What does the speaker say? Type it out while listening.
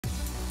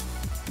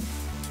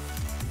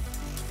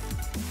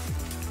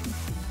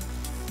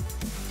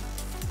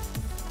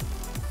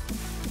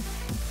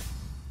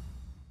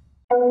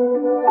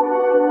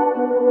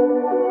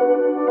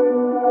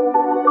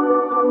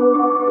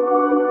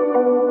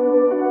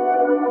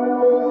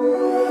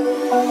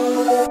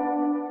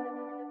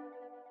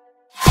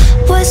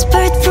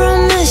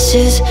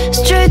roses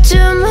straight to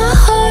my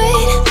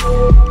heart.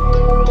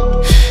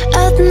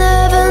 I'd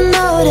never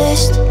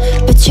noticed,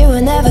 but you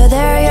were never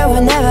there, you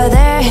were never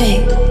there.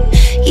 Hey,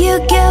 you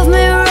gave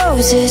me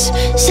roses,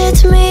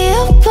 set me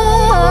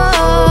apart.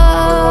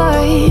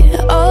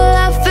 All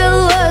I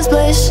felt was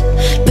bliss,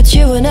 but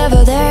you were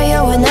never there,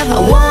 you were never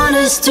there. I want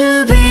us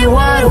to be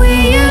what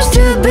we used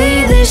to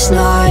be this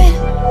night.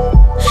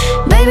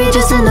 Baby,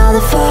 just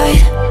another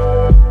fight,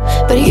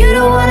 but you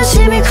don't wanna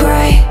see me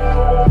cry.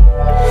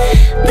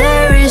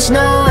 There is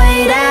no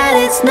way that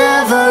it's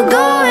never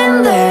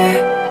going there.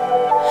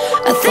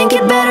 I think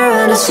it better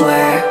and I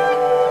swear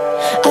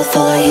I'll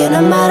follow you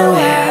no matter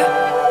where.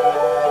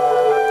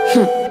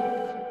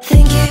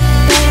 Think it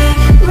better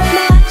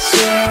and I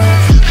swear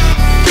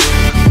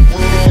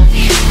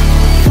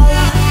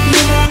follow you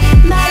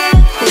no matter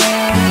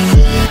where.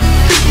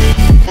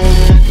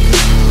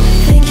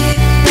 Think it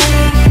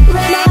better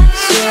and I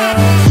swear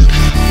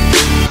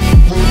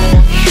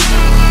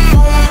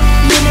follow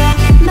you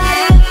no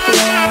matter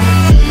where.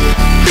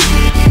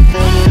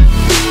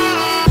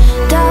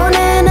 Down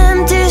in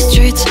empty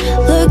streets,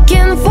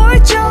 looking for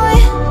joy.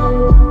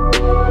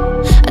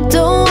 I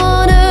don't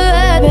wanna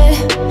admit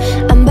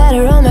I'm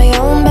better on my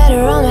own,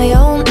 better on my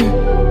own.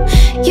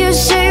 You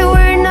say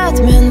we're not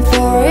meant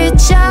for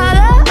each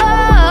other.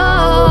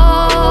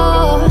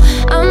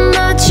 I'm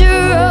not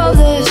sure of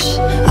this.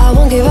 I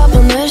won't give up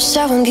on this,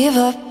 I won't give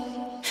up.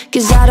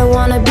 Cause I don't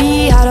wanna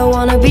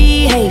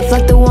behave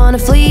like the one to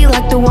flee,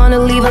 like the one to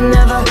leave. I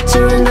never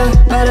surrender,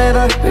 but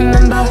ever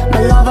remember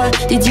my lover.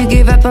 Did you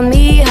give up on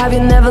me? Have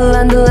you never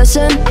learned to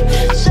listen?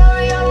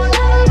 Sorry, I will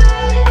never be,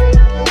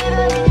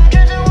 even if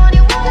you're the one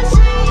you wanna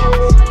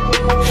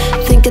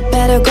see. Think it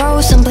better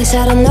go someplace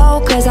I don't know,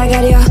 cause I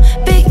got your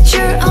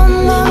picture on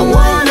my mind. I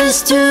want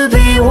us to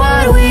be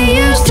what we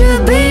used to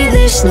be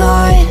this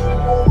night.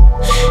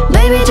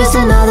 Baby, just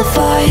another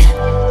fight,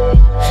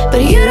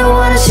 but you don't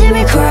wanna see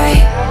me cry.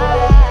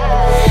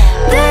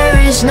 There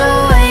is no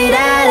way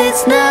that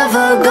it's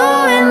never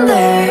going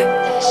there.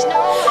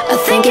 I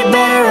think it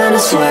better and I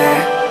swear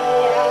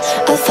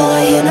I'll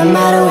follow you no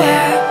matter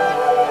where.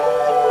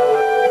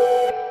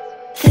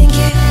 Think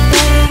it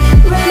better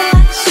and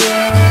I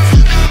swear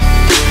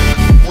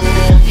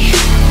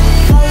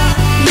follow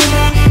you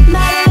no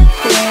matter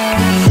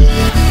where.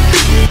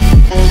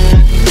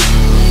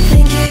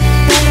 Think it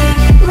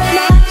better and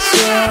I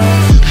swear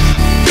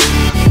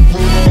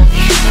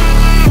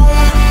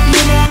follow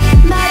you no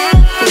matter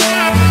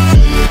where.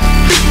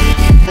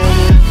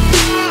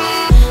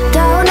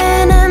 Down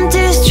in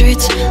empty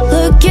streets,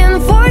 looking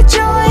for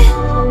joy.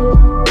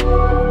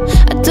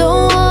 I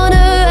don't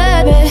wanna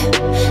admit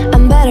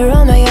I'm better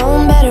on my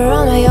own, better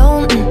on my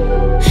own.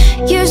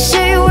 You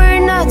say we're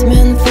not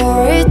meant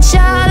for each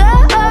other.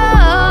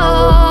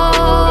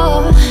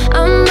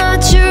 I'm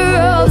not sure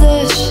of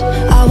this.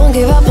 I won't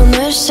give up on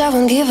this, I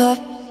won't give up.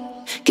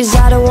 Cause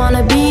I don't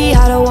wanna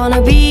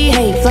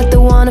behave like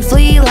the one to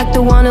flee, like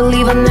the one to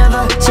leave. I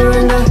never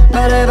surrender,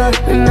 but ever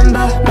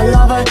remember my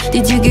lover.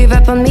 Did you give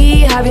up on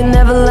me? Have you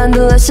never learned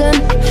to listen?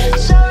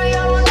 Sorry,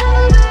 I will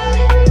never be,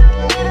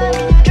 even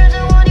if you're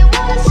the one you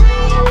wanna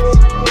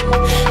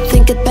see.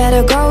 Think it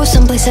better go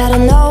someplace I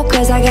don't know,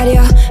 cause I got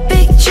your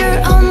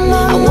picture on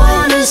my mind. I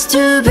want us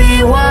to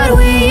be what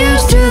we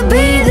used to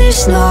be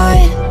this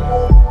night.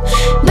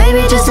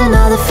 Baby, just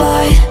another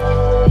fight,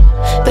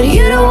 but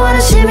you don't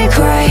wanna see me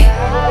cry.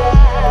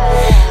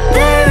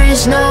 There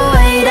is no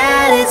way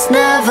that it's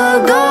never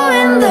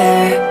going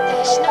there.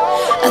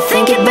 I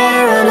think it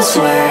better and I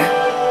swear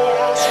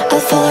I'll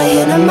follow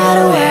you no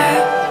matter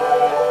where.